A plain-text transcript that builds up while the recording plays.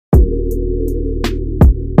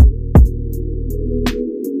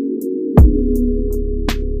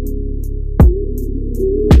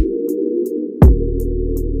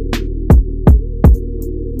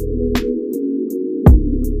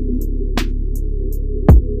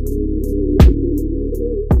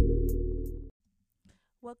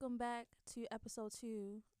welcome back to episode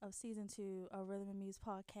 2 of season 2 of Rhythm and Muse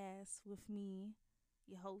podcast with me,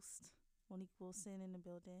 your host, Monique Wilson in the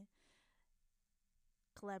building,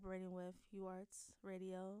 collaborating with UArts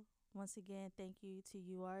Radio. Once again, thank you to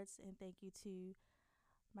UArts and thank you to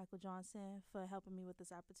Michael Johnson for helping me with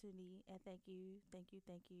this opportunity. And thank you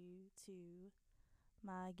to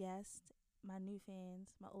my guests, my new fans,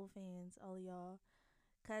 my old fans, all of y'all.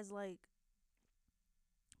 Because, like,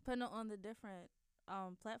 putting it on the different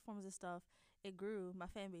platforms and stuff, it grew. My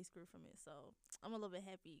fan base grew from it. So I'm a little bit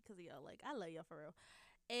happy because of y'all. Like, I love y'all for real.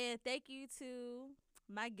 And thank you to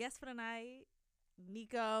my guest for the night,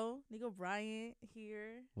 Nico Bryant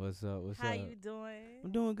here. What's up? What's How up? you doing?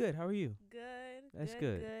 I'm doing good. How are you? Good. That's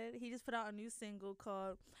good. He just put out a new single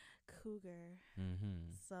called Cougar.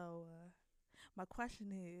 Mm-hmm. So my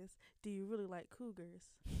question is, do you really like cougars?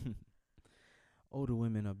 Older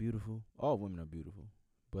women are beautiful. All women are beautiful.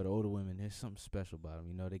 But older women, there's something special about them.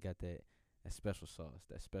 You know, they got that special sauce,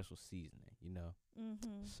 that special seasoning, you know.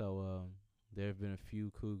 Mm-hmm. So there have been a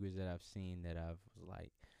few cougars that I've seen that I've was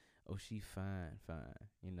like, oh, she fine,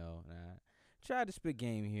 you know. And I tried to spit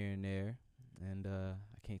game here and there. And I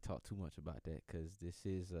can't talk too much about that because this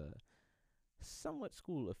is somewhat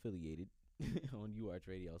school affiliated on UArts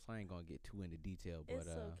Radio. So I ain't going to get too into detail. But It's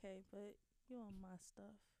okay, but you on my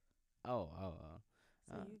stuff. So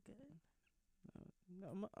you good.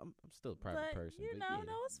 No, I'm still a private person. You but know, yeah.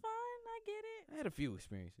 no, it's fine. I get it. I had a few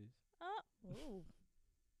experiences. Ooh.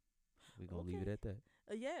 We're going to leave it at that.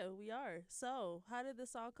 Yeah, we are. So, how did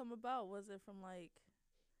this all come about? Was it from, like,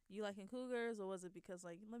 you liking cougars, or was it because,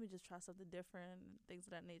 like, let me just try something different and things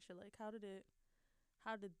of that nature? Like, how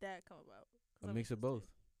did that come about? A mix of both.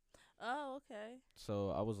 Oh, okay.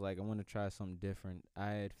 So I was like, I want to try something different.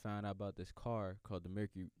 I had found out about this car called the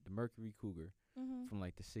Mercury Cougar from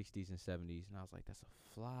like the 60s and 70s, and I was like, that's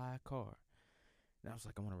a fly car. And I was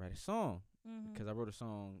like, I want to write a song because I wrote a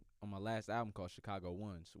song on my last album called Chicago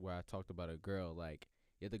Ones, where I talked about a girl like,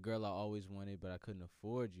 you're the girl I always wanted, but I couldn't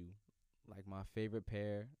afford you. Like my favorite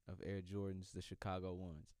pair of Air Jordans, the Chicago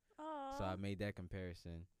Ones. Aww. So I made that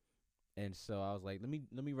comparison. And so I was like, let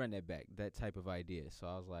me run that back, that type of idea. So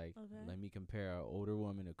I was like, let me compare an older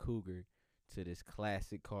woman, a cougar, to this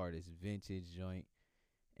classic car, this vintage joint.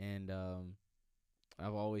 And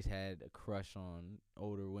I've always had a crush on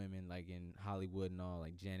older women, like in Hollywood and all,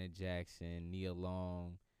 like Janet Jackson, Nia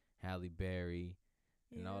Long, Halle Berry,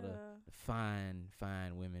 and all the fine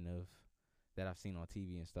women that I've seen on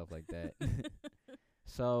TV and stuff like that.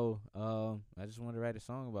 So I just wanted to write a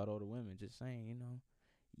song about older women, just saying, you know,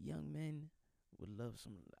 young men would love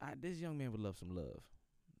some. This young man would love some love.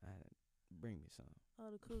 Bring me some. All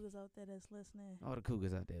the cougars out there that's listening. All the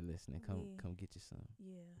cougars out there listening, come get you some.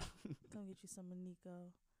 Yeah, come get you some of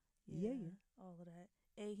Nico. Yeah. All of that.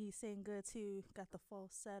 And he sang good too. Got the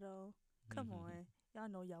falsetto. Come on, y'all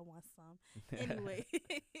know y'all want some.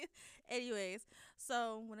 Anyways,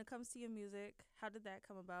 so when it comes to your music, how did that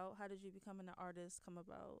come about? How did you becoming an artist come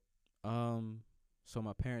about? So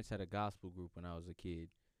my parents had a gospel group when I was a kid.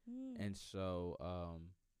 And so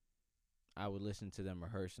I would listen to them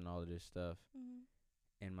rehearse and all of this stuff.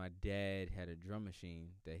 And my dad had a drum machine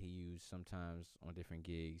that he used sometimes on different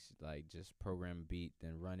gigs, like just program a beat,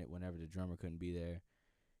 then run it whenever the drummer couldn't be there.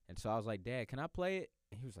 And so I was like, Dad, can I play it?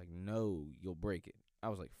 And he was like, no, you'll break it. I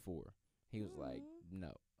was like 4. He was like,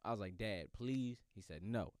 no. I was like, Dad, please. He said,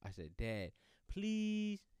 no. I said, Dad,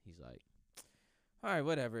 please. He's like, all right,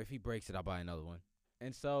 whatever. If he breaks it, I'll buy another one.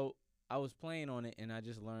 And so I was playing on it, and I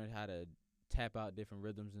just learned how to tap out different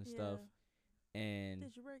rhythms and stuff. And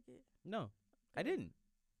did you break it? No, I didn't.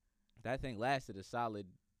 That thing lasted a solid,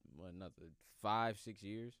 another 5-6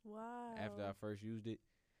 years. Wow. After I first used it.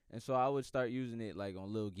 And so I would start using it like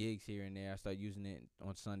on little gigs here and there. I started using it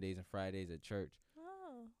on Sundays and Fridays at church.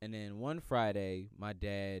 Oh. And then one Friday, my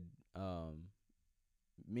dad,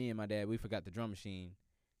 me and my dad, we forgot the drum machine,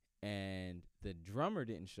 and the drummer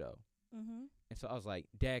didn't show. And so I was like,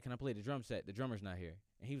 Dad, can I play the drum set? The drummer's not here.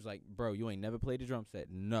 And he was like, bro, you ain't never played the drum set?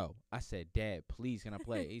 No. I said, Dad, please, can I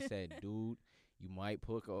play it? He said, dude, you might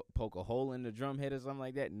poke a hole in the drum head or something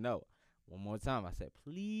like that. No. One more time. I said,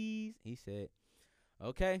 please. He said,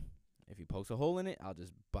 okay. If he pokes a hole in it, I'll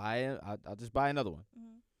just buy another one.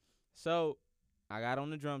 So I got on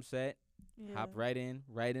the drum set, hopped right in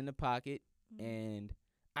the pocket, and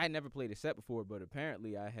I had never played a set before, but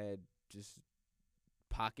apparently I had just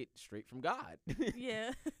pocket straight from God.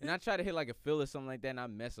 Yeah. And I try to hit like a fill or something like that, and I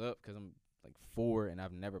mess up because I'm like 4 and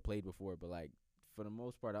I've never played before, but like for the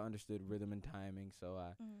most part, I understood rhythm and timing, so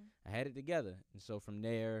I had it together. And so from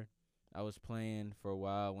there, I was playing for a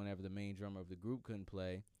while whenever the main drummer of the group couldn't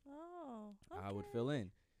play. Oh, okay. I would fill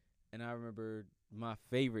in. And I remember my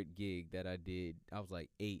favorite gig that I did. I was like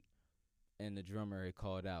 8, and the drummer had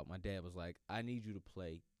called out. My dad was like, "I need you to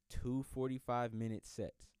play 2 45-minute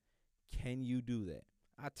sets. Can you do that?"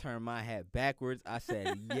 I turned my hat backwards. I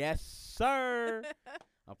said, "Yes, sir."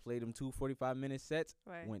 I played them 2 45-minute sets.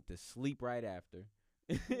 Right. Went to sleep right after.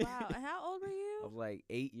 Wow. And how old were you? I was like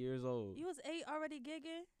 8 years old. You was 8 already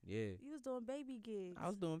gigging? Yeah. You was doing baby gigs. I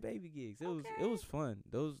was doing baby gigs. It Okay. was fun.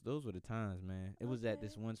 Those were the times, man. It was at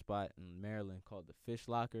this one spot in Maryland called the Fish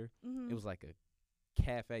Locker. Mm-hmm. It was like a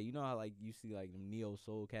cafe. You know how like you see like them neo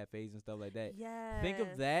soul cafes and stuff like that? Yeah. Think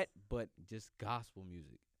of that, but just gospel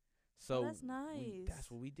music. So that's nice. That's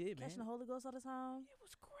what we did, man. Catching the Holy Ghost all the time. It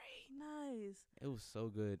was great. Nice. It was so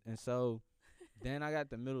good. And so then I got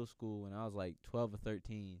to middle school and I was like 12 or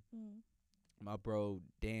 13. Mm. My bro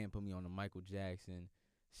Dan put me on the Michael Jackson,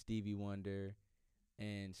 Stevie Wonder,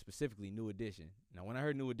 and specifically New Edition. Now when I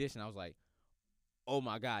heard New Edition, I was like, "Oh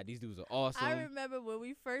my God, these dudes are awesome." I remember when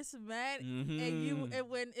we first met, Mm-hmm.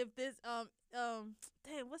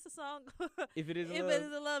 Damn, what's the song? If It Is If Love. It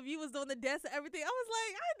Is a Love, you was doing the dance and everything. I was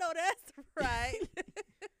like, I know that's right.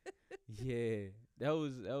 Yeah, that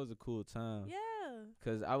was a cool time. Yeah.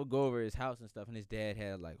 Cause I would go over his house and stuff, and his dad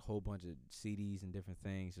had like a whole bunch of CDs and different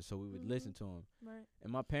things, and so we would listen to him. Right.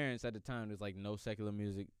 And my parents at the time, there's like no secular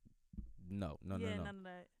music, no. None of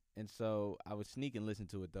that. And so I would sneak and listen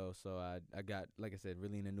to it though. So I got, like I said,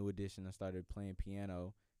 really in a New Edition. I started playing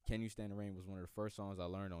piano. "Can You Stand the Rain" was one of the first songs I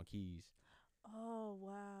learned on keys. Oh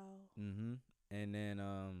wow. Mm-hmm. And then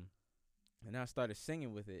and I started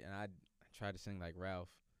singing with it, and I tried to sing like Ralph.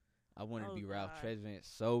 I wanted to be Ralph Tresvant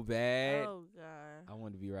so bad. Oh God. I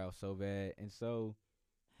wanted to be Ralph so bad, and so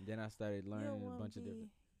then I started learning a bunch of different.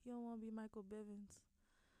 You don't want to be Michael Bivins.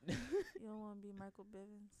 You don't want to be Michael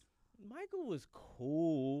Bivins. Michael was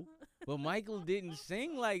cool, but Michael didn't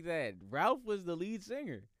sing like that. Ralph was the lead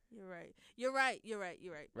singer. You're right.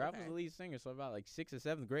 Ralph was the lead singer. So about like 6th or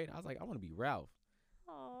 7th grade, I was like, I want to be Ralph.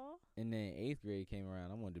 Aww. And then 8th grade came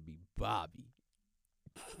around, I wanted to be Bobby.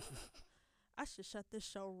 I should shut this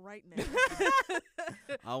show right now.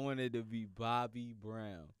 I wanted to be Bobby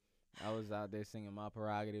Brown. I was out there singing My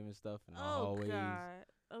Prerogative and stuff in the hallways. God.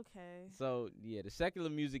 Okay. So yeah, the secular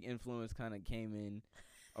music influence kind of came in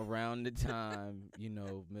around the time,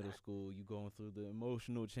 middle school. You going through the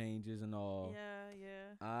emotional changes and all.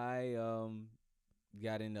 Yeah. I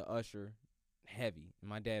got into Usher heavy.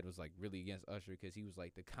 My dad was like really against Usher because he was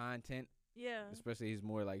like the content. Yeah. Especially his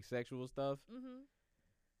more like sexual stuff. Mhm.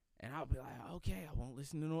 And I'll be like, okay, I won't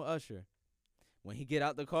listen to no Usher. When he get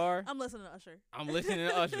out the car, I'm listening to Usher. I'm listening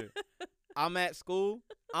to Usher. I'm at school.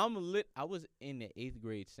 I was in the 8th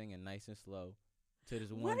grade singing Nice and Slow to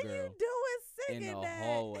this one What girl. are you doing singing in the that?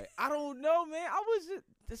 hallway. I don't know, man.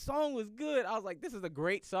 The song was good. I was like, this is a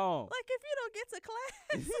great song. Like if you don't get to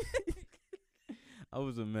class. I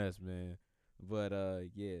was a mess, man. But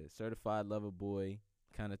yeah, Certified Lover Boy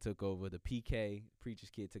kind of took over. The PK,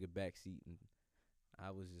 Preacher's Kid, took a back seat, and I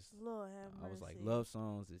was just, Lord have mercy. I was like, love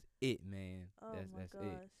songs is it, man. Oh that's my it.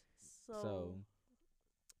 gosh. So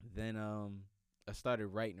then I started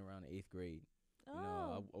writing around the 8th grade.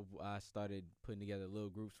 I started putting together little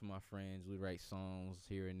groups for my friends. We write songs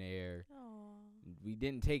here and there. We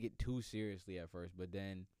didn't take it too seriously at first, but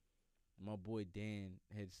then my boy Dan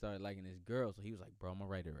had started liking this girl, so he was like, "Bro, I'm gonna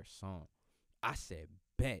write her a song." I said,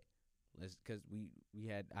 "Bet." Cause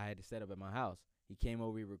I had to set up at my house. He came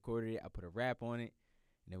over, he recorded it. I put a rap on it,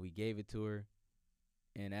 and then we gave it to her.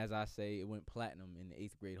 And as I say, it went platinum in the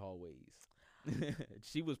 8th grade hallways.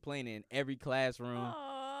 She was playing it in every classroom.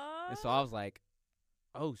 Aww. And so I was like,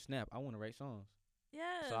 oh, snap, I want to write songs.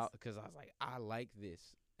 Yes. So because I was like, I like this.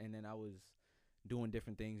 And then I was doing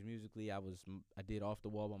different things musically. I did Off the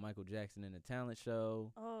Wall by Michael Jackson in a talent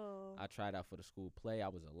show. Oh. I tried out for the school play. I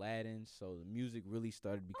was Aladdin. So the music really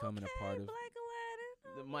started becoming a part of Black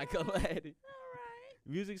Aladdin. the Michael Aladdin. All right.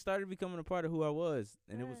 Music started becoming a part of who I was.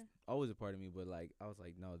 And it was always a part of me. But like, I was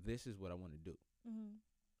like, no, this is what I want to do. Mm-hmm.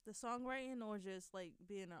 The songwriting or just like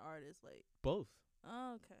being an artist? Like Both.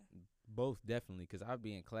 Oh, okay. Both, definitely. Because I'd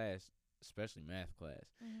be in class, especially math class,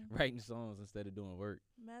 writing songs instead of doing work.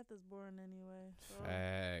 Math is boring anyway. So,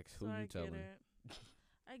 Facts. so Who you I telling? Get it.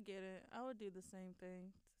 I get it. I would do the same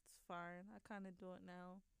thing. It's fine. I kind of do it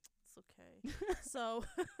now. It's okay.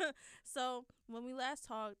 So when we last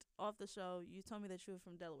talked off the show, you told me that you were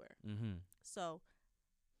from Delaware. Mm-hmm. So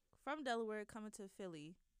from Delaware coming to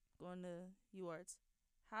Philly, going to UArts,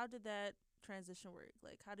 how did that transition work?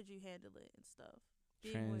 Like, how did you handle it and stuff?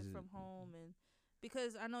 Being away from home and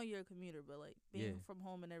because I know you're a commuter, but like being from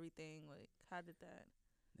home and everything, like how did that?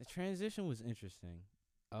 The transition was interesting.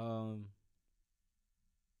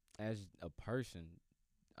 As a person,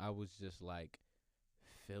 I was just like,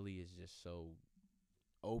 Philly is just so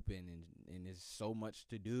open and there's so much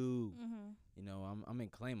to do. You know, I'm in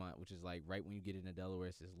Claymont, which is like right when you get into Delaware,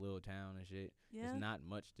 it's this little town and shit. Yeah. There's not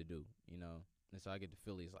much to do, you know. And so I get to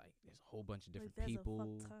Philly, it's like there's a whole bunch of different Like, people.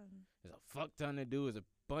 There's a fuck ton to do. There's a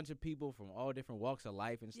bunch of people from all different walks of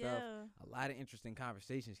life and stuff. Yeah. A lot of interesting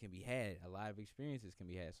conversations can be had. A lot of experiences can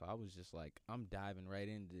be had. So I was just like, I'm diving right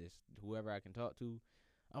into this. Whoever I can talk to,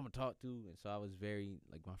 I'm gonna talk to. And so I was very,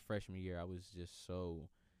 like, my freshman year, I was just so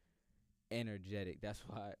energetic. That's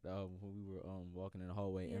why when we were walking in the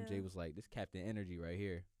hallway, MJ was like, this Captain Energy right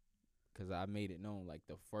here. Because I made it known, like,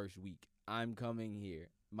 the first week, I'm coming here.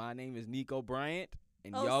 My name is Nico Bryant,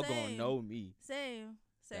 and y'all gonna know me. Same.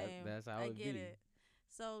 That's how I it get be. it.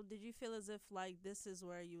 So did you feel as if, like, this is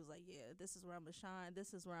where you was like, yeah, this is where I'm gonna shine.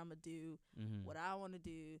 This is where I'm gonna do what I want to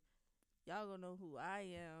do. Y'all gonna know who I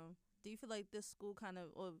am. Do you feel like this school kind of,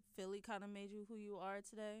 or Philly kind of made you who you are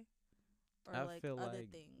today? Or I like feel other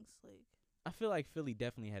like, things? Like, I feel like Philly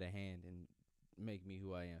definitely had a hand in make me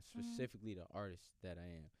who I am, specifically the artist that I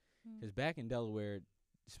am. Because back in Delaware,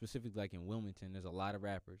 specifically like in Wilmington, there's a lot of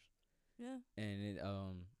rappers. Yeah. And it,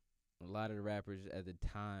 a lot of the rappers at the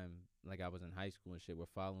time, like I was in high school and shit, were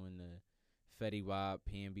following the Fetty Wap,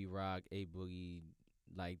 PNB Rock, A Boogie,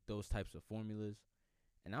 like those types of formulas.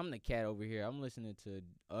 And I'm the cat over here. I'm listening to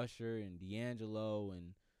Usher and D'Angelo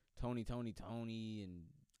and Tony, and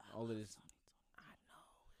all of this. I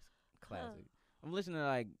know, it's classic. I'm listening to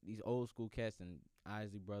like these old school cats and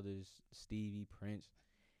Isley Brothers, Stevie, Prince,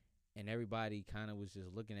 and everybody kind of was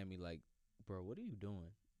just looking at me like, bro, what are you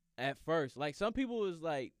doing? At first, like, some people was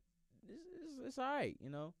like, it's all right,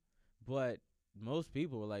 you know? But most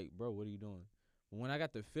people were like, bro, what are you doing? But when I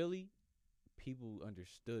got to Philly, people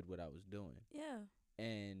understood what I was doing. Yeah.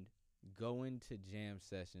 And going to jam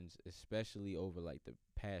sessions, especially over like the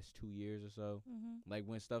past 2 years or so, like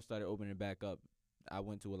when stuff started opening back up, I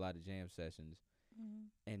went to a lot of jam sessions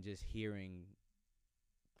and just hearing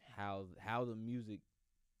how the music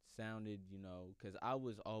sounded, you know, because I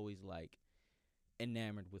was always like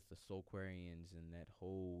enamored with the Soulquarians and that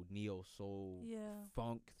whole neo soul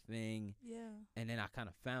funk thing. Yeah. And then I kind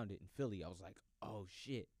of found it in Philly. I was like, oh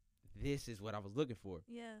shit, this is what I was looking for.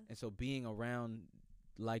 Yeah. And so being around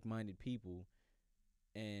like-minded people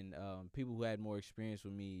and people who had more experience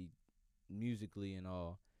with me musically and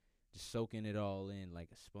all, just soaking it all in like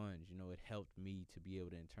a sponge, you know, it helped me to be able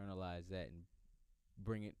to internalize that and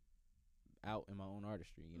bring it out in my own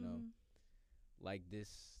artistry, you know. Like this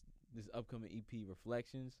upcoming EP,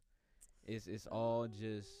 Reflections, it's all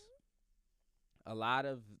just a lot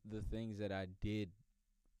of the things that I did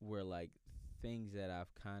were like things that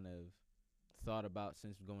I've kind of thought about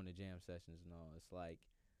since going to jam sessions and all. It's like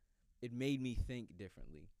it made me think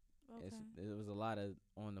differently. Okay. It was a lot of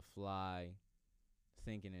on the fly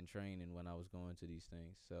thinking and training when I was going to these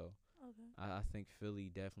things. So I think Philly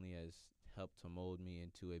definitely has helped to mold me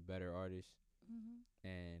into a better artist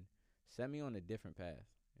and set me on a different path,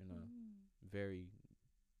 you know. Very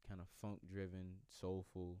kind of funk driven,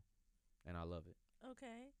 soulful, and I love it.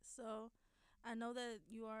 Okay. So I know that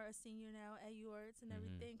you are a senior now at UArts and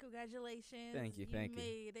everything. Congratulations. Thank you.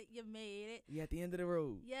 You made it. We at the end of the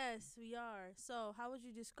road. Yes, we are. So how would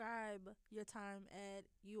you describe your time at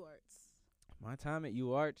UArts? My time at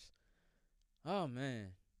UArts? Oh, man.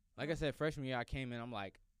 Like I said, freshman year I came in, I'm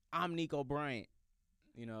like, I'm Nico Bryant,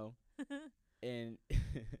 you know. And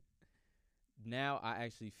now I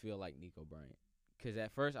actually feel like Nico Bryant. Because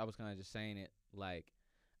at first I was kind of just saying it like,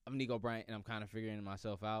 I'm Nico Bryant and I'm kind of figuring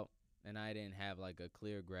myself out. And I didn't have like a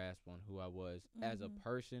clear grasp on who I was as a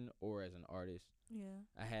person or as an artist. Yeah.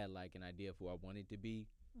 I had like an idea of who I wanted to be.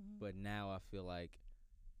 But now I feel like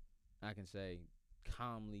I can say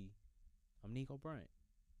calmly, I'm Nico Bryant.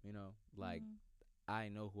 You know, like I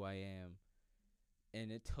know who I am. And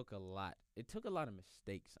it took a lot. It took a lot of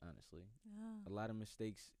mistakes, honestly. Yeah. A lot of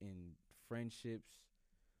mistakes in friendships,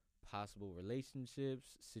 possible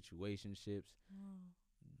relationships, situationships,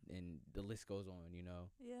 and the list goes on, you know.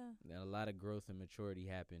 Yeah. And a lot of growth and maturity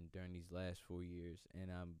happened during these last 4 years, and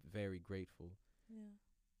I'm very grateful.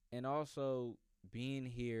 Yeah. And also, being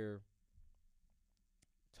here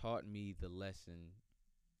taught me the lesson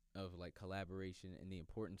of, like, collaboration and the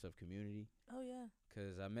importance of community. Oh, yeah.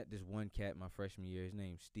 Because I met this one cat my freshman year. His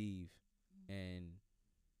name's Steve. And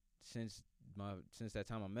since that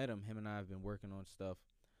time I met him and I have been working on stuff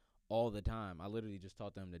all the time. I literally just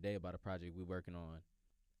talked to him today about a project we're working on.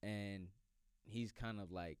 And he's kind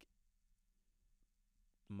of like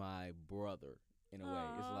my brother in a way.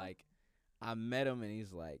 It's like I met him and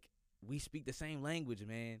he's like, we speak the same language,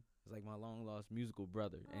 man. It's like my long lost musical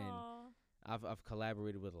brother. And I've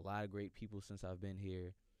collaborated with a lot of great people since I've been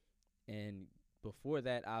here. And before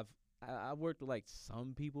that, I worked with like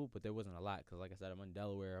some people, but there wasn't a lot because, like I said, I'm in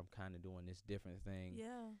Delaware. I'm kind of doing this different thing,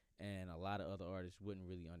 Yeah. and a lot of other artists wouldn't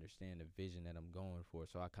really understand the vision that I'm going for.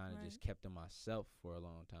 So I kind of Right. just kept to myself for a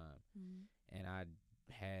long time, and I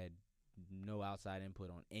had no outside input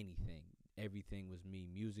on anything. Everything was me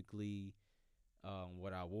musically,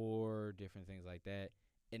 what I wore, different things like that.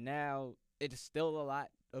 And now it's still a lot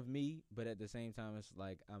of me, but at the same time, it's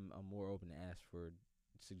like I'm more open to ask for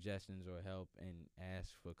suggestions or help and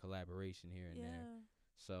ask for collaboration here and there. Yeah.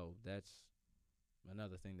 So that's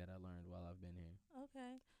another thing that I learned while I've been here.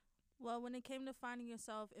 Okay. Well, when it came to finding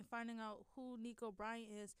yourself and finding out who Nico Bryant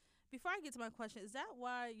is, before I get to my question, is that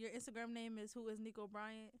why your Instagram name is Who is Nico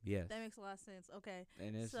Bryant? Yes. That makes a lot of sense. Okay.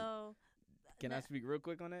 And it's, So, can I speak real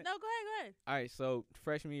quick on that? No, go ahead, go ahead. All right, so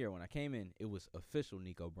freshman year when I came in, it was official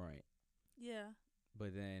Nico Bryant. Yeah.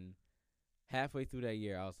 But then halfway through that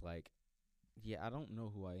year, I was like, yeah, I don't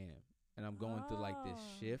know who I am. And I'm going through like this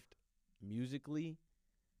shift musically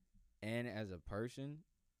and as a person,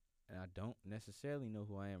 and I don't necessarily know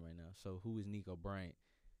who I am right now. So who is Nico Bryant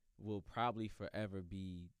will probably forever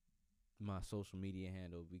be my social media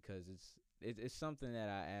handle because it's something that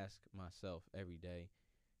I ask myself every day,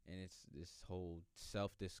 and it's this whole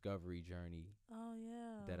self-discovery journey Oh,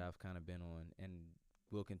 yeah. that I've kind of been on and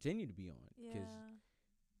will continue to be on. Because Yeah.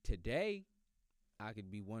 today I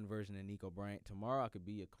could be one version of Nico Bryant. Tomorrow I could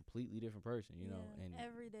be a completely different person, you know. Yeah. And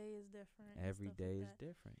Every day is different. and every stuff day like is that.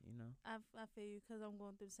 different, you know. I feel you because I'm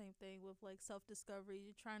going through the same thing with like self discovery.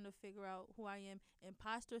 You're trying to figure out who I am.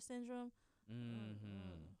 Imposter syndrome. Oh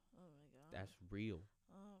my god. That's real.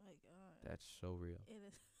 Oh my god. That's so real. It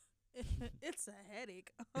is. It's a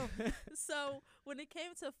headache. So when it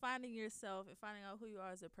came to finding yourself and finding out who you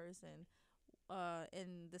are as a person,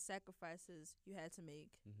 and the sacrifices you had to make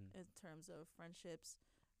in terms of friendships,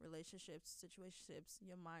 relationships, situationships,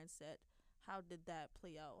 your mindset, how did that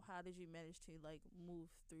play out? How did you manage to like move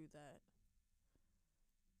through that?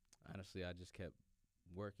 Honestly, I just kept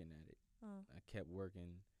working at it. Uh, I kept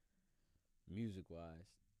working music wise.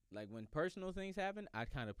 Like when personal things happen, I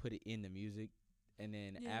kind of put it in the music, and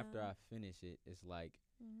then after Yeah. I finish it, it's like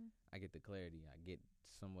mm-hmm. I get the clarity. I get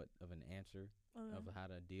somewhat of an answer Okay. of how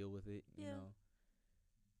to deal with it, you Yeah. know.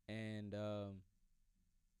 And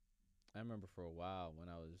I remember for a while when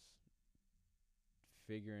I was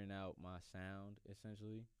figuring out my sound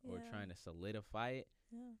essentially, or Yeah. trying to solidify it.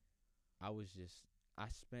 Yeah. I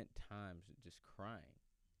spent times just crying.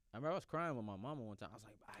 I remember I was crying with my mama one time. I was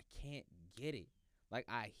like, I can't get it. Like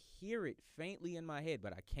I hear it faintly in my head,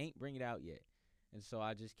 but I can't bring it out yet. And so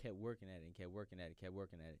I just kept working at it and kept working at it, kept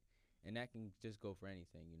working at it. And that can just go for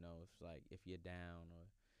anything, you know. It's like if you're down or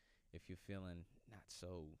if you're feeling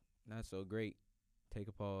not so great, take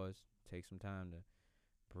a pause, take some time to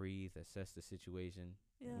breathe, assess the situation,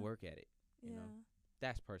 Yeah. and work at it. You Yeah. know,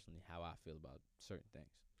 that's personally how I feel about certain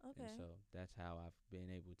things. Okay. And so that's how I've been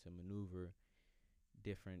able to maneuver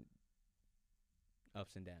different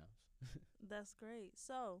ups and downs. That's great.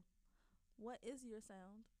 So, what is your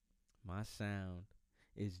sound? My sound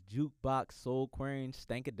is jukebox soul querying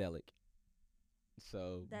stankadelic.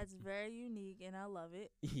 So That's very unique, and I love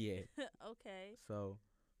it. yeah. Okay. So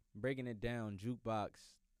breaking it down, jukebox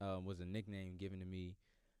was a nickname given to me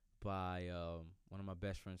by one of my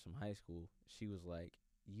best friends from high school. She was like,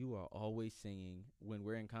 "You are always singing when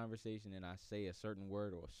we're in conversation, and I say a certain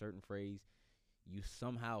word or a certain phrase. You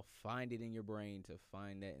somehow find it in your brain to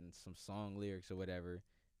find that in some song lyrics or whatever.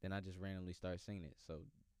 Then I just randomly start singing it." So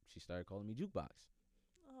she started calling me jukebox.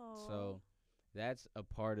 Oh. So that's a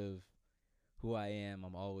part of who I am.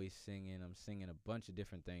 I'm always singing. I'm singing a bunch of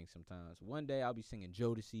different things sometimes. One day I'll be singing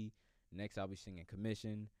Jodeci. Next I'll be singing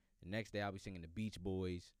Commission. The next day I'll be singing the Beach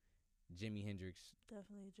Boys, Jimi Hendrix.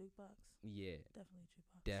 Definitely a jukebox. Yeah, Definitely a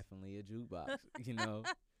jukebox. definitely a jukebox. You know.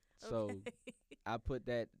 So Okay. I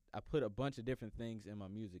put a bunch of different things in my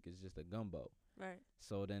music. It's just a gumbo. Right.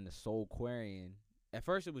 So then the soul querying, at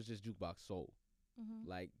first it was just jukebox soul, Mm-hmm.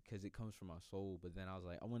 like because it comes from my soul. But then I was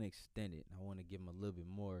like, I want to extend it. I want to give them a little bit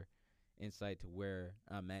more insight to where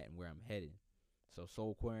I'm at and where I'm headed. So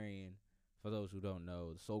soul querying, for those who don't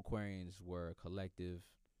know, the soul queryings were a collective.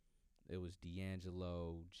 It was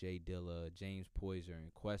D'Angelo, Jay Dilla, James Poyser,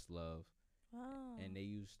 and Questlove, Wow. and they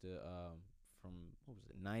used to from what was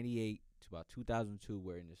it, 98 to about 2002,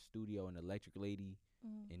 were in the studio in Electric Lady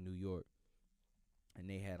in New York. And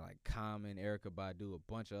they had like Common, Erica Badu,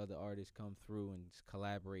 a bunch of other artists come through and just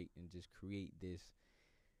collaborate and just create this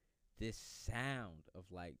sound of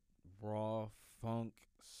like raw funk,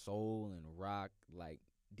 soul, and rock. Like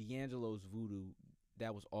D'Angelo's Voodoo,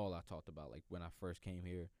 that was all I talked about. Like when I first came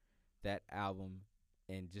here, that album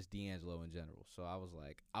and just D'Angelo in general. So I was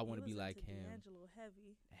like, I want to be like him. D'Angelo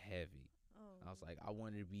heavy. Heavy. Oh. I was like, I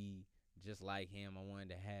wanted to be just like him. I wanted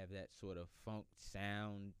to have that sort of funk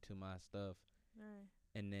sound to my stuff. Right.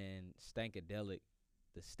 And then Stankadelic,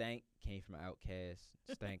 the stank came from Outkast,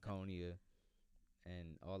 Stankonia,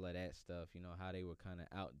 and all of that stuff. You know how they were kind of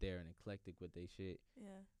out there and eclectic with their shit.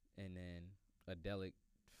 Yeah. And then Adelic,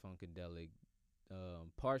 Funkadelic,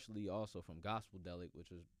 partially also from Gospeldelic,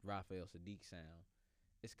 which was Raphael Sadiq's sound.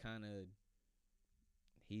 It's kind of,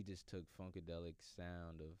 he just took Funkadelic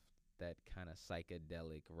sound of that kind of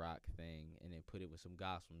psychedelic rock thing and then put it with some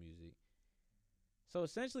gospel music. So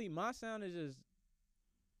essentially, my sound is just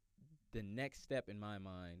the next step in my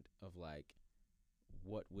mind of like,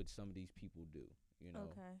 what would some of these people do? You know,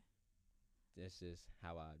 Okay. That's just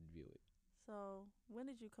how I view it. So when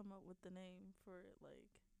did you come up with the name for it? Like,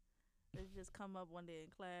 did it just come up one day in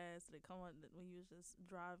class? Did it come up when you was just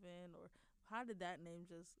driving, or how did that name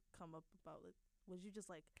just come up about it? Was you just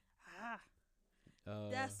like,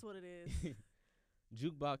 that's what it is?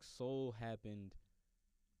 Jukebox Soul happened.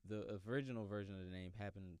 The original version of the name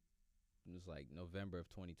happened. It was like November of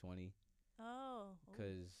 2020. Oh.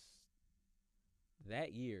 Because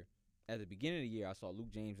that year, at the beginning of the year, I saw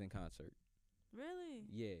Luke James in concert. Really?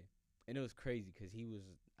 Yeah. And it was crazy because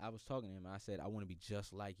I was talking to him and I said, I want to be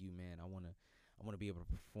just like you, man. I want to be able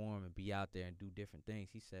to perform and be out there and do different things.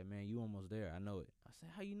 He said, man, you almost there. I know it. I said,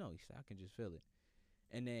 how you know? He said, I can just feel it.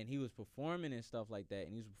 And then he was performing and stuff like that.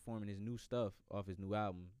 And he was performing his new stuff off his new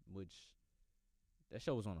album, which that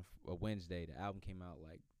show was on a Wednesday. The album came out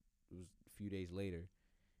like, it was a few days later.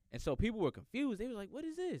 And so people were confused. They was like, what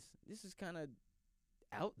is this? This is kind of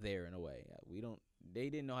out there in a way. They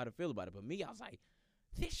didn't know how to feel about it. But me, I was like,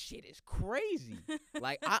 this shit is crazy.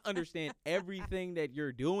 Like, I understand everything that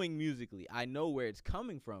you're doing musically. I know where it's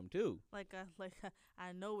coming from, too. I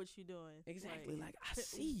know what you're doing. Exactly. Like I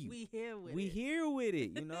see you. We here with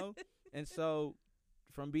it, you know? And so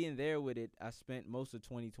from being there with it, I spent most of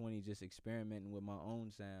 2020 just experimenting with my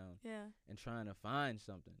own sound. Yeah. And trying to find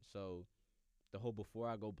something. So the whole Before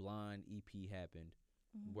I Go Blind EP happened,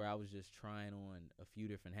 where I was just trying on a few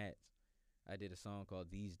different hats. I did a song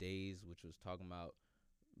called These Days, which was talking about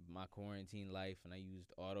my quarantine life, and I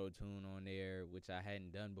used auto-tune on there, which I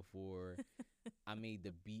hadn't done before. I made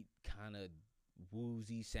the beat kind of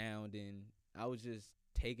woozy sounding. I was just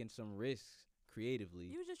taking some risks creatively.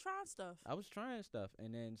 You were just trying stuff. I was trying stuff,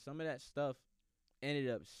 and then some of that stuff ended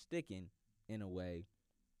up sticking in a way.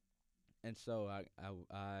 And so I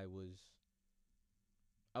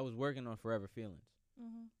was working on Forever Feelings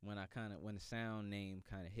when the sound name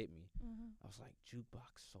kind of hit me. I was like,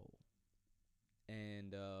 Jukebox Soul.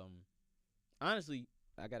 And honestly,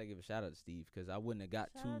 I gotta give a shout out to Steve, because I wouldn't have got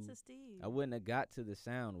I wouldn't have got to the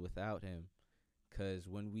sound without him. Because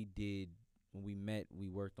when we met, we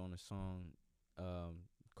worked on a song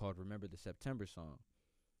called Remember the September Song,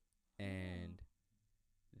 and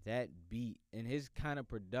that beat and his kind of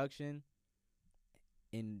production,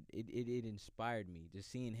 and it inspired me,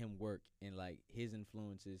 just seeing him work, and like his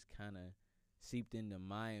influences kind of seeped into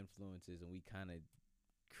my influences, and we kind of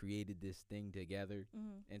created this thing together.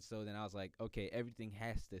 And so then I was like, okay, everything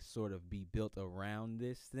has to sort of be built around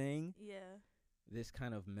this thing. Yeah. This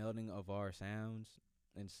kind of melding of our sounds.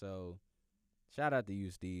 And so shout out to you,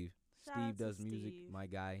 Steve. Steve does music, my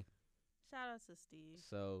guy. Shout out to Steve.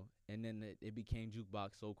 So, and then it became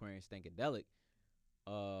Jukebox Soul Aquarian Stankadelic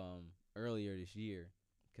earlier this year,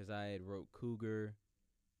 because I had wrote Cougar.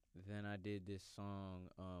 Then I did this song,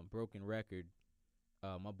 Broken Record.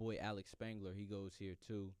 My boy Alex Spangler, he goes here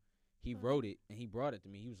too. He wrote it and he brought it to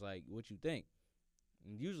me. He was like, what you think?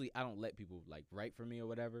 And usually I don't let people like write for me or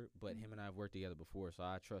whatever, but him and I have worked together before, so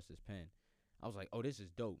I trust his pen. I was like, oh, this is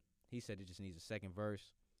dope. He said it just needs a second verse.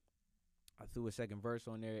 I threw a second verse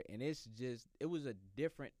on there, and it was a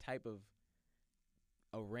different type of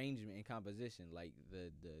arrangement and composition. Like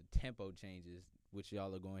the tempo changes, which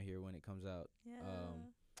y'all are going to hear when it comes out. Yeah.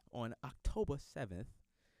 On October 7th.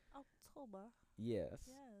 October. Yes.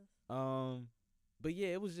 But yeah,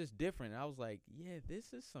 it was just different. I was like, yeah,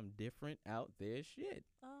 this is some different out there shit.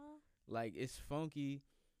 Like, it's funky,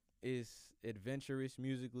 it's adventurous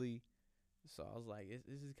musically. So I was like,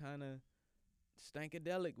 this is kind of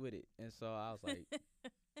stankadelic with it. And so I was like,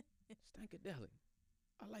 stankadelic.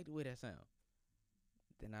 I like the way that sounds.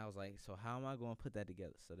 Then I was like, so how am I going to put that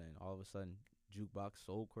together? So then all of a sudden, Jukebox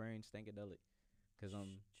Soul Aquarian Stankadelic. Because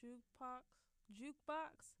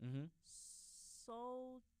Jukebox.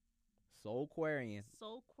 Soul Aquarian.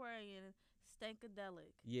 Soul Aquarian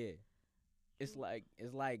Stankadelic. Yeah. It's like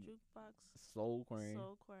Jukebox Soul Aquarian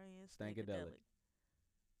Stankadelic.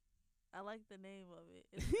 I like the name of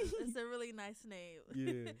it. It's a really nice name.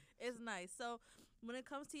 Yeah. It's nice. So when it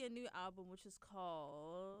comes to your new album, which is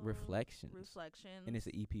called Reflections. Reflections, And it's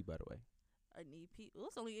an EP, by the way. an EP. Oh,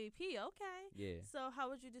 it's only EP. Okay. Yeah. So how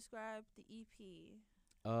would you describe the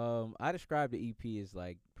EP? I describe the EP as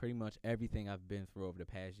like pretty much everything I've been through over the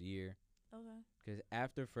past year. Okay. Because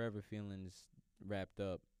after Forever Feelings wrapped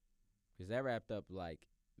up, because that wrapped up like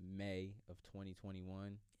May of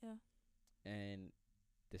 2021. Yeah. And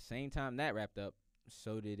the same time that wrapped up,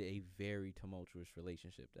 so did a very tumultuous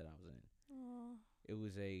relationship that I was in. Aww. It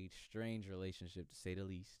was a strange relationship, to say the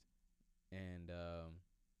least. And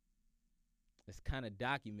it's kind of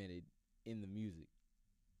documented in the music.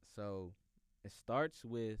 So it starts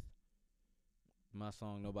with my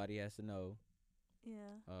song Nobody Has to Know,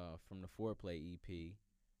 Yeah. from the Foreplay EP.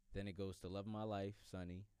 Then it goes to Love of My Life,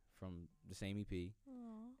 Sunny, from the same EP.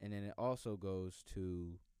 Aww. And then it also goes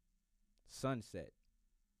to Sunset.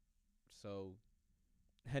 So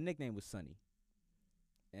her nickname was Sunny.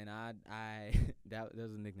 And I that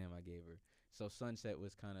was a nickname I gave her. So Sunset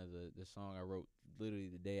was kind of the song I wrote literally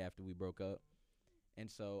the day after we broke up. And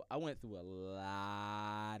so I went through a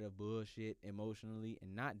lot of bullshit emotionally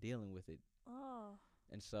and not dealing with it. Oh.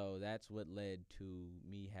 And so that's what led to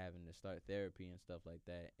me having to start therapy and stuff like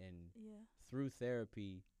that. And Yeah. through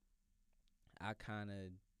therapy, I kind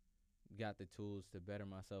of got the tools to better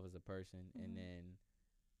myself as a person. And then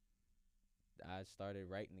I started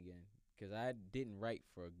writing again, because I didn't write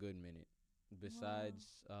for a good minute.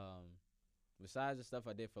 Besides, besides the stuff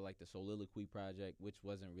I did for like the Soliloquy project, which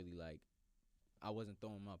wasn't really like, I wasn't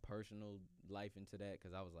throwing my personal life into that,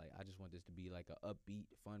 because I was like, I just want this to be like a upbeat,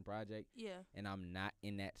 fun project. Yeah. And I'm not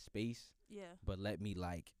in that space. Yeah. But let me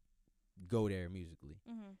like go there musically.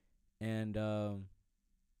 And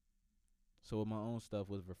so with my own stuff,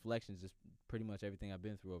 with Reflections, is pretty much everything I've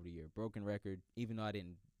been through over the year. Broken record, even though I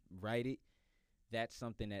didn't write it, that's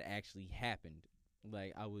something that actually happened.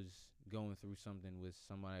 Like, I was going through something with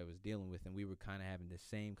someone I was dealing with, and we were kind of having the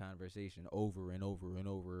same conversation over and over and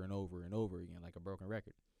over and over and over again, like a broken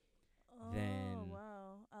record. Oh, Then,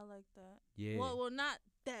 wow. I like that. yeah. Well, not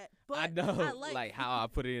that, but I know, I like how I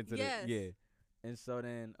put it into yes. the, yeah. And so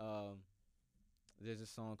then, there's a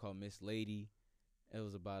song called Miss Lady. It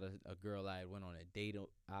was about a girl I went on a date.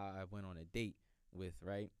 I went on a date with,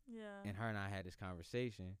 right? Yeah. And her and I had this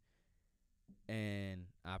conversation, and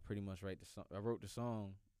I pretty much I wrote the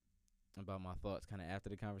song about my thoughts kind of after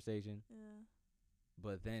the conversation. Yeah.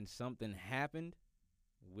 But then something happened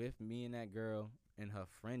with me and that girl, and her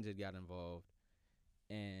friends had got involved,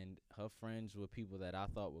 and her friends were people that I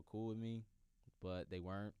thought were cool with me, but they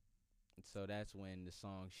weren't. So that's when the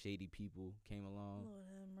song Shady People came along. Lord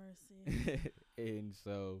have mercy. And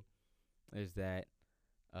so there's that.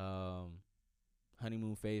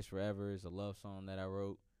 Honeymoon Phase Forever is a love song that I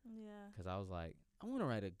wrote. Yeah. Because I was like, I want to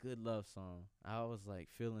write a good love song. I was like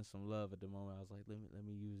feeling some love at the moment. I was like, let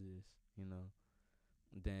me use this, you know.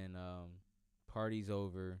 Then Party's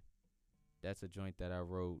Over. That's a joint that I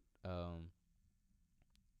wrote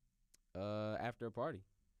after a party.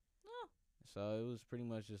 Oh. So it was pretty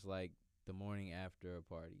much just like the morning after a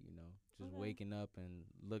party, you know. Just waking up and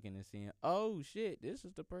looking and seeing, oh shit, this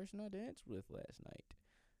is the person I danced with last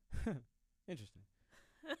night. Interesting.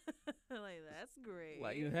 Like, that's great.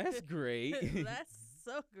 Like, that's great. That's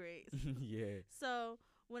so great. Yeah. So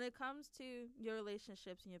when it comes to your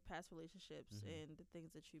relationships and your past relationships and the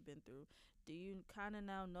things that you've been through, do you kind of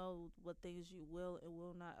now know what things you will and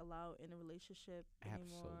will not allow in a relationship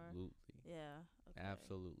anymore? Absolutely. Yeah. Okay.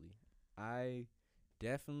 Absolutely. I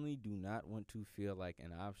definitely do not want to feel like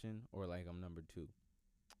an option or like I'm number two.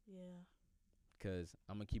 Yeah. Because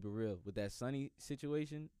I'm going to keep it real. With that Sunny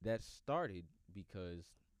situation, that started because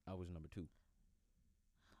I was number two.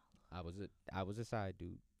 I was a side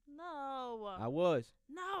dude. No. I was.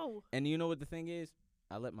 No. And you know what the thing is?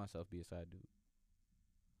 I let myself be a side dude.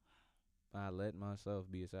 I let myself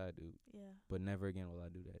be a side dude. Yeah. But never again will I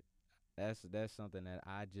do that. That's something that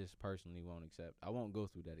I just personally won't accept. I won't go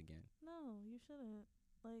through that again. No, you shouldn't.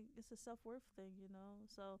 Like, it's a self-worth thing, you know?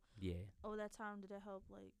 So, yeah. Over that time, did it help,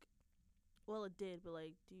 like, well, it did, but,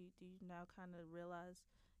 like, do you now kind of realize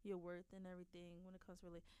your worth and everything when it comes to,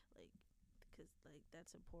 like, because, like,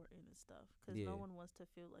 that's important and stuff? Because no one wants to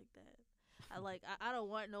feel like that. I don't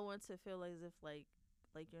want no one to feel as if, like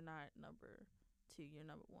you're not number two, you're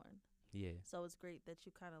number one. Yeah. So it's great that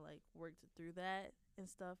you kind of, like, worked through that and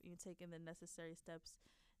stuff. You're taking the necessary steps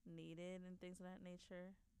needed and things of that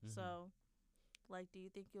nature. So, like, do you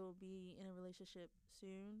think you'll be in a relationship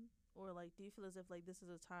soon? Or, like, do you feel as if, like, this is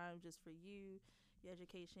a time just for you, your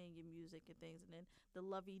education, your music and things, and then the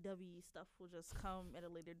lovey-dovey stuff will just come at a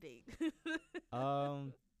later date?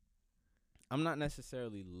 I'm not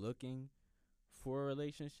necessarily looking for a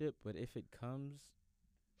relationship, but if it comes,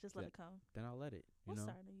 Just let it come. then I'll let it. What sign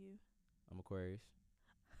are you? I'm Aquarius.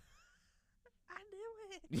 I knew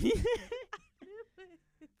it. I knew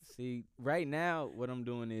it. See, right now, what I'm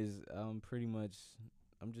doing is I'm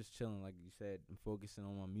just chilling, like you said. I'm focusing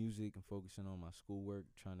on my music. I'm focusing on my schoolwork,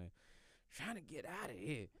 trying to get out of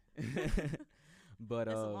here. But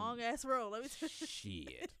it's a long ass road. Let me tell you.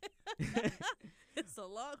 Shit. It's a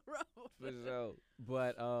long road. For sure.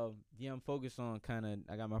 But yeah, I'm focused on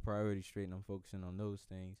I got my priorities straight, and I'm focusing on those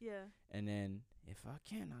things. Yeah. And then if I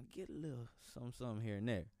can, I'll get a little something here and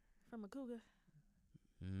there. From a cougar.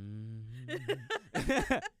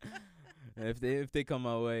 If they come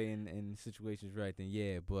my way and situations right, then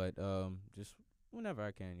yeah. But just whenever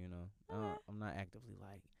I can, Okay. I'm not actively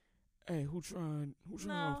like, hey, who trying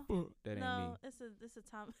No, to fuck? That ain't no, me. it's a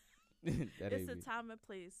time. That It's ain't a me. time and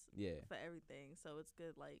place Yeah. for everything. So it's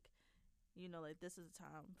good, like, like this is a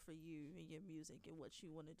time for you and your music and what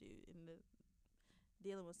you want to do. And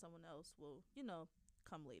dealing with someone else will,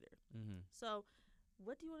 come later. Mhm. So,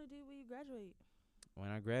 what do you want to do when you graduate? When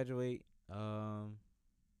I graduate, I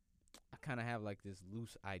kind of have like this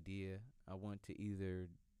loose idea. I want to either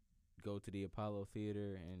go to the Apollo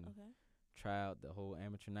Theater and Okay. try out the whole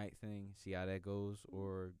amateur night thing, see how that goes,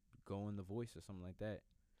 or go in The Voice or something like that.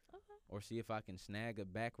 Okay. Or see if I can snag a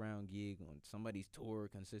background gig on somebody's tour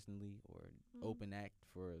consistently, or open act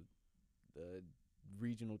for the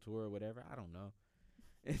regional tour or whatever. I don't know.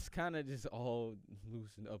 It's kind of just all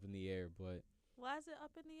loose and up in the air, but Why is it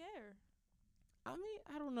up in the air? I mean,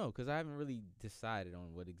 I don't know, because I haven't really decided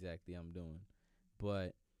on what exactly I'm doing.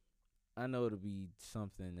 But I know it'll be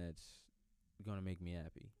something that's going to make me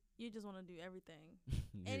happy. You just want to do everything.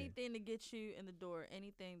 Yeah. Anything to get you in the door.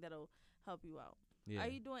 Anything that'll help you out. Yeah. Are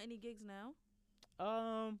you doing any gigs now?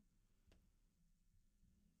 Nah.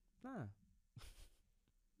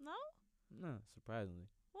 No? No, surprisingly.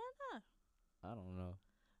 Why not? I don't know.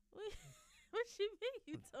 What you mean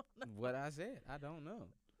you don't know? What I said, I don't know.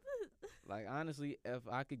 Like, honestly, if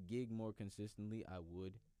I could gig more consistently, I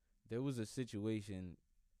would. There was a situation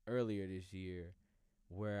earlier this year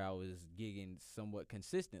where I was gigging somewhat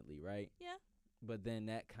consistently, right? Yeah. But then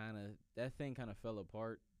that thing kind of fell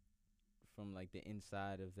apart from like the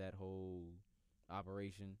inside of that whole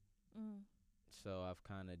operation. So I've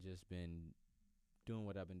kind of just been doing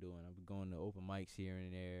what I've been doing. I've been going to open mics here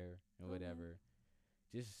and there and whatever.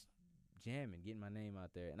 Just jamming, getting my name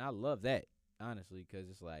out there. And I love that, honestly, because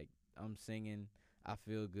it's like I'm singing, I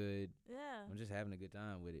feel good. Yeah. I'm just having a good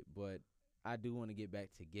time with it. But I do want to get back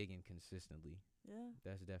to gigging consistently. Yeah.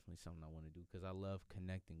 That's definitely something I want to do, because I love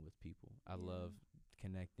connecting with people. I love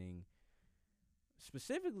connecting.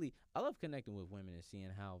 Specifically, I love connecting with women and seeing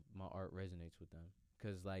how my art resonates with them.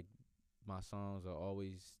 Because, like, my songs are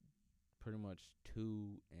always pretty much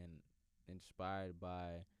to and inspired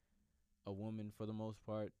by a woman for the most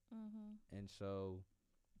part. And so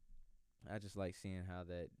I just like seeing how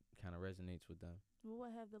that kind of resonates with them. Well,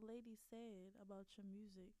 what have the ladies said about your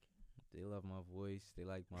music? They love my voice. They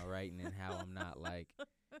like my writing and how I'm not like.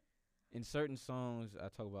 In certain songs, I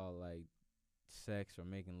talk about like sex or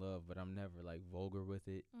making love, but I'm never like vulgar with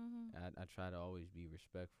it. I try to always be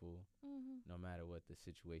respectful, no matter what the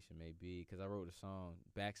situation may be. Because I wrote a song,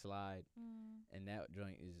 Backslide, and that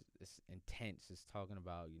joint is intense. It's talking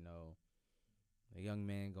about, a young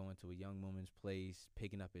man going to a young woman's place,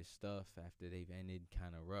 picking up his stuff after they've ended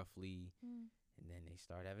kind of roughly, and then they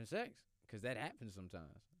start having sex. Because that happens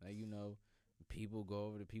sometimes. Like, people go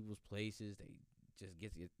over to people's places. They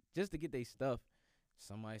just to get their stuff.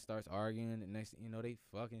 Somebody starts arguing, and next thing you know, they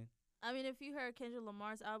fucking. I mean, if you heard Kendrick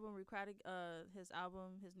Lamar's album, his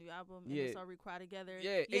new album, and they saw We Cry Together.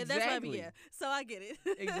 Yeah, exactly. That's what I mean, So I get it.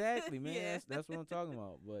 Exactly, man. Yeah. That's what I'm talking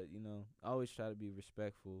about. But, I always try to be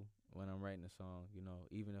respectful when I'm writing a song,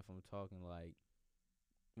 even if I'm talking like.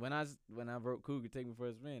 When I wrote Cougar, Take Me for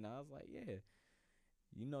a Spin, I was like, yeah.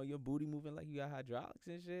 Your booty moving like you got hydraulics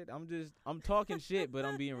and shit. I'm talking shit, but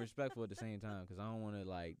I'm being respectful at the same time, because I don't want to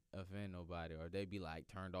like offend nobody, or they be like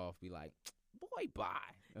turned off, be like, boy, bye,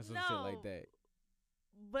 or some shit like that.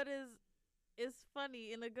 But it's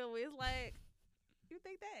funny in a good way. It's like, you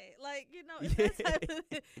think that, like,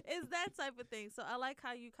 it's that type of thing. So I like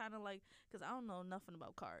how you kind of like, because I don't know nothing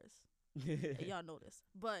about cars. Y'all know this,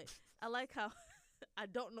 but I like how I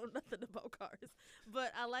don't know nothing about cars,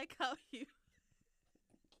 but I like how you.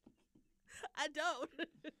 I don't.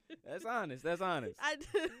 That's honest. I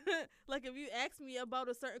like, if you ask me about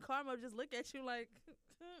a certain car, I'll just look at you like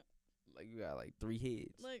like you got like 3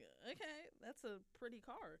 heads. Like, okay, that's a pretty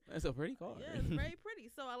car. That's a pretty car. Yeah, it's very pretty.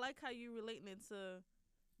 So I like how you relating it to,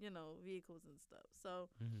 vehicles and stuff. So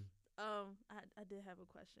I did have a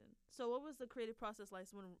question. So, what was the creative process like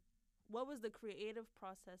when? What was the creative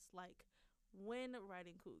process like when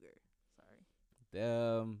writing Cougar? Sorry.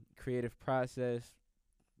 The creative process.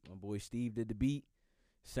 My boy Steve did the beat,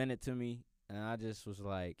 sent it to me, and I just was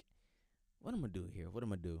like, "What am I gonna do here? What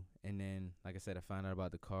am I gonna do?" And then, like I said, I found out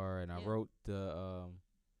about the car, and I wrote the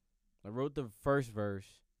first verse,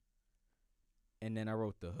 and then I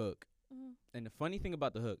wrote the hook. Mm-hmm. And the funny thing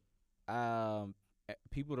about the hook,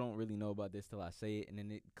 people don't really know about this till I say it, and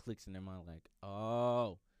then it clicks in their mind like,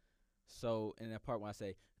 oh. So in that part when I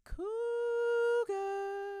say Cougar,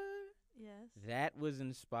 yes, that was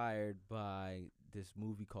inspired by this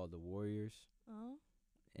movie called The Warriors. Oh.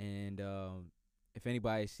 And if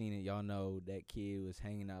anybody's seen it, y'all know that kid was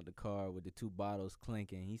hanging out the car with the two bottles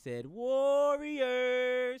clinking. He said,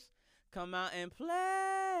 "Warriors, come out and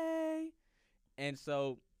play." And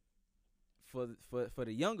so for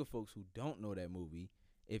the younger folks who don't know that movie,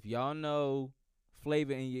 if y'all know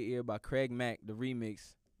Flavor in Your Ear by Craig Mack, the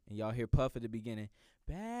remix, and y'all hear Puff at the beginning,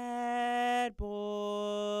 bad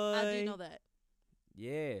boy. I do know that.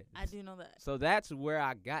 Yeah. I do know that. So that's where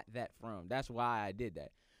I got that from. That's why I did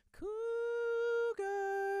that.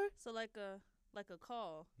 Cougar. So like a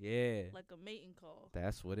call. Yeah. Like a mating call.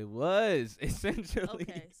 That's what it was, essentially.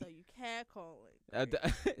 Okay, so you cat calling.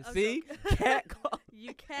 See? Cat calling.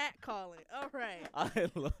 You cat calling. All right. I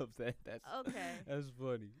love that. That's okay. That's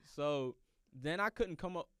funny. So then I couldn't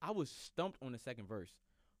come up. I was stumped on the second verse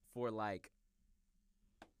for like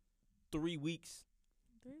 3 weeks.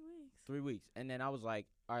 3 weeks. 3 weeks. And then I was like,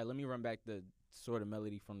 all right, let me run back the sort of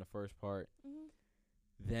melody from the first part.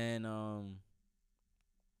 Mm-hmm. Then, of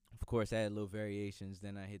course, I had little variations.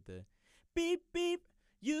 Then I hit the beep, beep,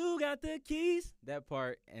 you got the keys. That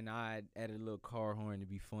part. And I added a little car horn to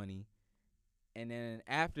be funny. And then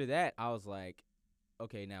after that, I was like,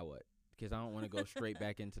 okay, now what? Because I don't want to go straight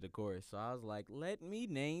back into the chorus. So I was like, let me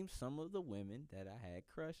name some of the women that I had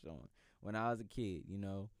crushed on when I was a kid, you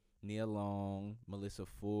know. Nia Long, Melissa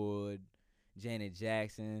Ford, Janet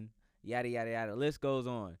Jackson, yada, yada, yada. The list goes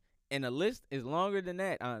on. And the list is longer than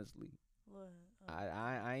that, honestly. What?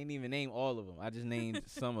 I ain't even name all of them. I just named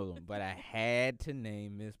some of them. But I had to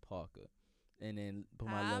name Miss Parker. And then put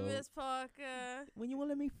my Hi, little, Miss Parker. when you want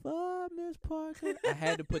to let me fuck Miss Parker. I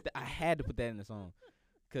had to put that in the song.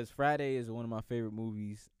 Because Friday is one of my favorite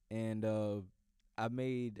movies. And I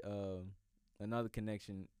made another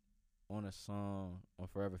connection on a song on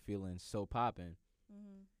Forever Feeling So Poppin'.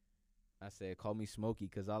 Mm-hmm. I said, call me Smokey,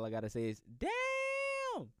 because all I got to say is, damn!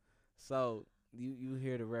 So, you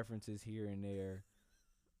hear the references here and there.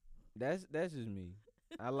 That's just me.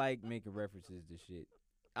 I like making references to shit.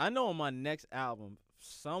 I know on my next album,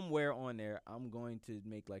 somewhere on there, I'm going to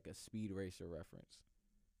make like a Speed Racer reference.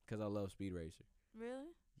 Because I love Speed Racer.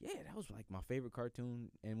 Really? Yeah, that was like my favorite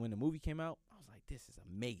cartoon. And when the movie came out, I was like, this is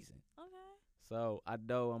amazing. Okay. So I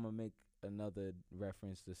know I'm going to make another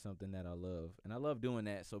reference to something that I love. And I love doing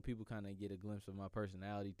that so people kind of get a glimpse of my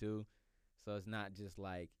personality too. So it's not just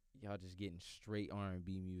like y'all just getting straight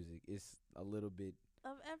R&B music. It's a little bit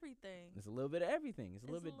of everything. It's a little bit of everything. It's a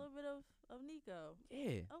little bit of Nico.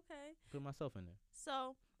 Yeah. Okay. Put myself in there.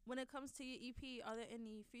 So when it comes to your EP, are there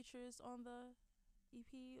any features on the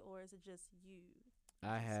EP, or is it just you?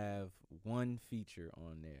 I have one feature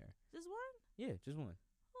on there. Just one? Yeah, just one.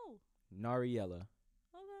 Who? Nariella.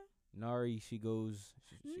 Okay. Nari, she goes.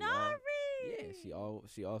 Nari. She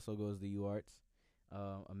also goes to UArts.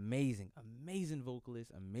 Amazing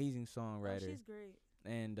vocalist, amazing songwriter. Oh, she's great.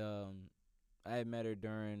 And I had met her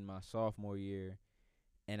during my sophomore year,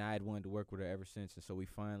 and I had wanted to work with her ever since. And so I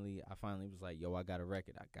finally was like, yo, I got a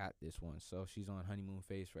record. I got this one. So she's on Honeymoon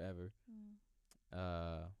Phase Forever.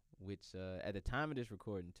 Which at the time of this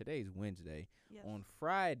recording, today's Wednesday. Yes. On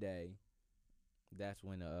Friday, that's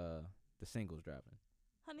when the single's dropping.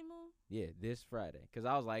 Honeymoon? Yeah, this Friday. Because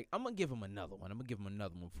I was like, I'm going to give him another one.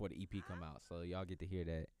 Before the EP come out. So y'all get to hear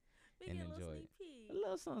that and enjoy it. A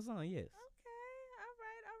little song, yes. Okay,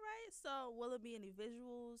 all right. So will it be any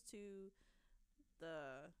visuals to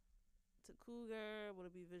Cougar? Will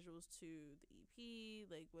it be visuals to the EP?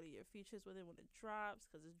 Like, what are your features with it when it drops?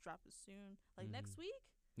 Because it's dropping soon. Like, next week?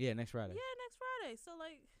 Yeah, next Friday. Yeah, next Friday. So,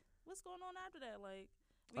 like, what's going on after that? Like,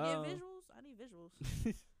 we get visuals? I need visuals.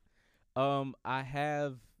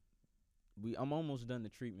 I'm almost done the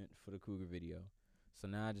treatment for the Cougar video. So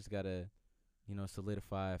now I just got to,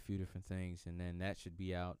 solidify a few different things. And then that should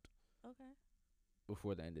be out. Okay.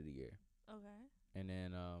 Before the end of the year. Okay. And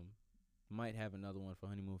then might have another one for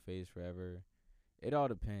Honeymoon Phase Forever. It all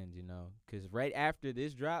depends, because right after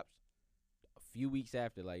this drops, a few weeks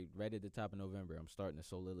after, like right at the top of November, I'm starting a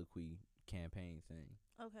soliloquy campaign thing.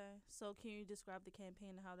 Okay. So can you describe the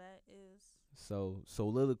campaign and how that is? So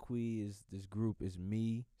Soliloquy is this group is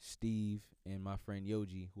me, Steve, and my friend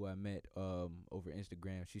Yoji, who I met over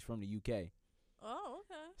Instagram. She's from the UK. Oh,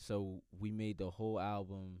 okay. So we made the whole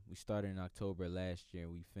album. We started in October last year.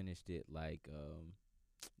 We finished it like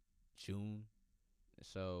June.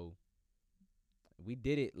 So we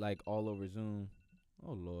did it like all over Zoom.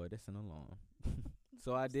 Oh Lord, that's an alarm.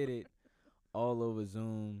 So I did it all over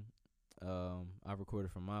Zoom. I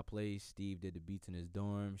recorded from my place. Steve did the beats in his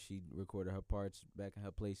dorm. She recorded her parts back in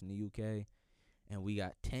her place in the UK. And we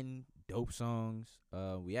got 10 dope songs.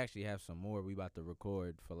 We actually have some more we about to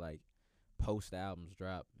record for like post the albums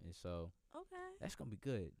drop. And so Okay. that's gonna be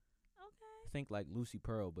good. Okay. Think like Lucy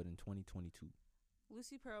Pearl, but in 2022.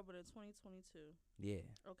 Lucy Pearl, but in 2022. Yeah.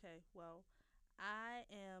 Okay. Well, I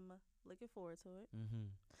am looking forward to it.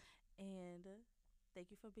 And thank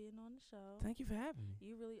you for being on the show. Thank you for having me.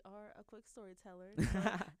 You really are a quick storyteller. So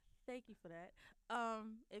thank you for that.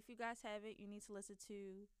 If you guys haven't, you need to listen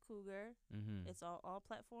to Cougar. It's on all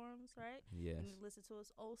platforms, right? Yes. You need to listen to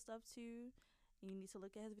his old stuff too. You need to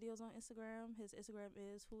look at his videos on Instagram. His Instagram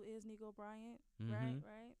is who is Nico Bryant, right?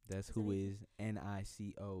 That's who is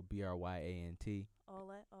NICOBRYANT. All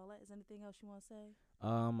that. Is there anything else you want to say?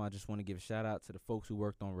 I just want to give a shout out to the folks who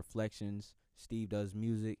worked on Reflections. Steve does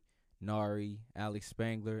music. Nari, Alex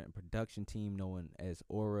Spangler, and production team known as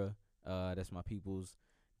Aura. That's my peoples.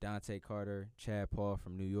 Dante Carter, Chad Paul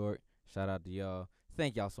from New York. Shout out to y'all.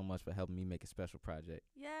 Thank y'all so much for helping me make a special project.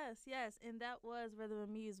 Yes. And that was Rhythm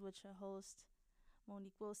and Muse with your host,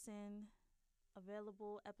 Monique Wilson.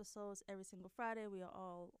 Available episodes every single Friday. We are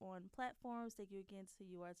all on platforms. Thank you again to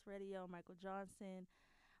UArts Radio, Michael Johnson,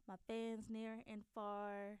 my fans near and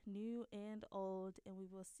far, new and old. And we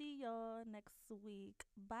will see y'all next week.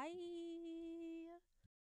 Bye.